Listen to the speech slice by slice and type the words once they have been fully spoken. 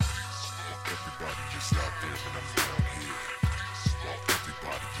and I'm down here. While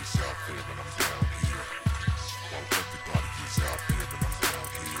everybody is out there and I'm down here. While everybody is out there and I'm down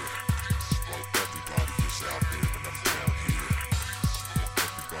here. While everybody is out there and I'm down here. While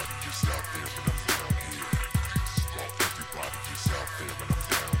everybody is out there and I'm down here. While everybody is out there and I'm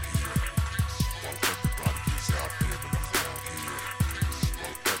down here. While everybody is out there and I'm down here.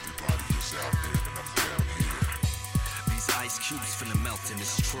 While everybody is out there and I'm down here. These ice cubes finna melt in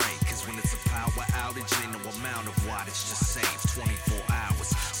this tray, cause when it's a power outage, ain't no amount of wattage just saves 24 hours.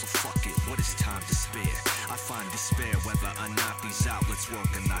 So fuck it, what is time to spare? I find despair whether or not these outlets work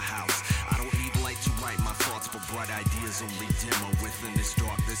in the house. I don't need light to write my thoughts, but bright ideas only dimmer within this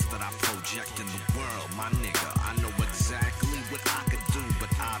darkness that I project in the world. My nigga, I know exactly what I could do,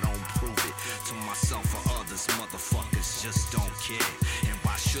 but I don't prove it to myself or others. Motherfuckers just don't care. And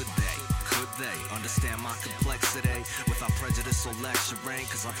why should they? Could they understand my complexity without prejudice or lecturing?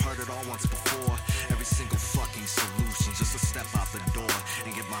 Cause I've heard it all once before. Every single fucking solution, just a step out the door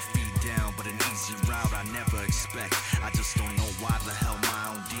and get my feet down, but an easy route I never expect. I just don't know why the hell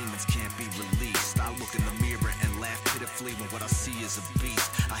my own demons can't be released. I look in the mirror and laugh pitifully when what I see is a beast.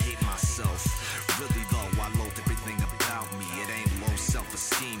 I hate myself, really though I loathe everything about me. It ain't low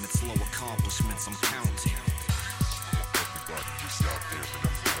self-esteem, it's low accomplishments I'm counting. Everybody is out there and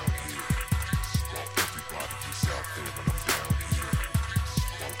I'm down here. While everybody is out there and I'm down here.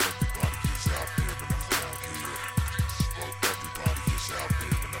 While everybody is out there and I'm down here. While everybody is out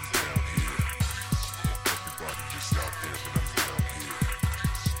there and I'm down here. While everybody is out there and I'm down here.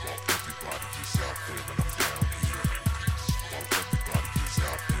 While everybody is out there and I'm down here. While everybody is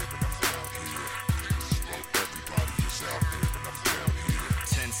out there and I'm down here. While everybody is out there and I'm down here.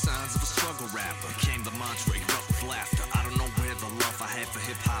 10 signs of a struggle rapper became the mantra, erupt with laughter. I don't know where the love I had for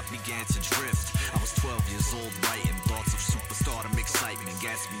hip-hop began to drift. I was 12 years old writing thoughts of superstardom excitement.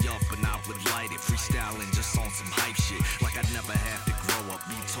 Gas me up and I would light it, freestyling just on some hype shit. Like I'd never have to grow up,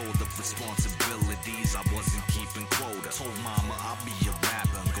 be told of responsibilities I wasn't keeping quota. Told mama I'll be a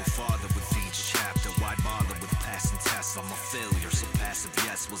rapper and go farther with each chapter. Why bother with passing tests? I'm a failure, so passive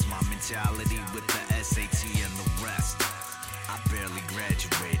yes was my mentality with the SAT and the rest. I barely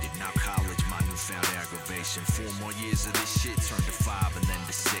graduated, now college my newfound aggravation. 4 more years of this shit, turned to 5 and then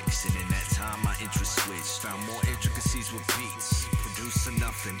to 6. And in that time my interest switched, found more intricacies with beats. Producing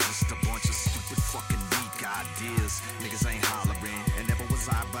nothing, just a bunch of stupid fucking weak ideas. Niggas ain't hollering, and never was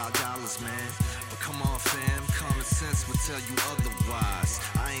I about dollars, man. But come on fam, common sense would tell you otherwise.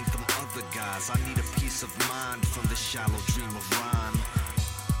 I ain't them other guys, I need a peace of mind from the shallow dream of rhyme.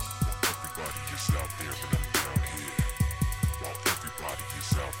 Everybody is out there and I'm down here. While everybody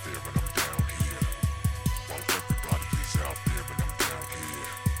is out there and I'm down here. While everybody is out there and I'm down here.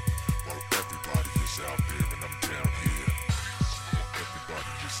 While everybody is out there and I'm down here. While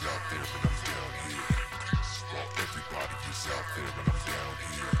everybody is out there and I'm down here. While everybody is out there and I'm down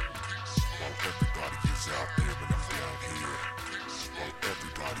here. While everybody is out there and I'm down here. While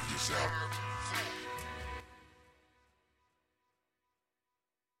everybody is out.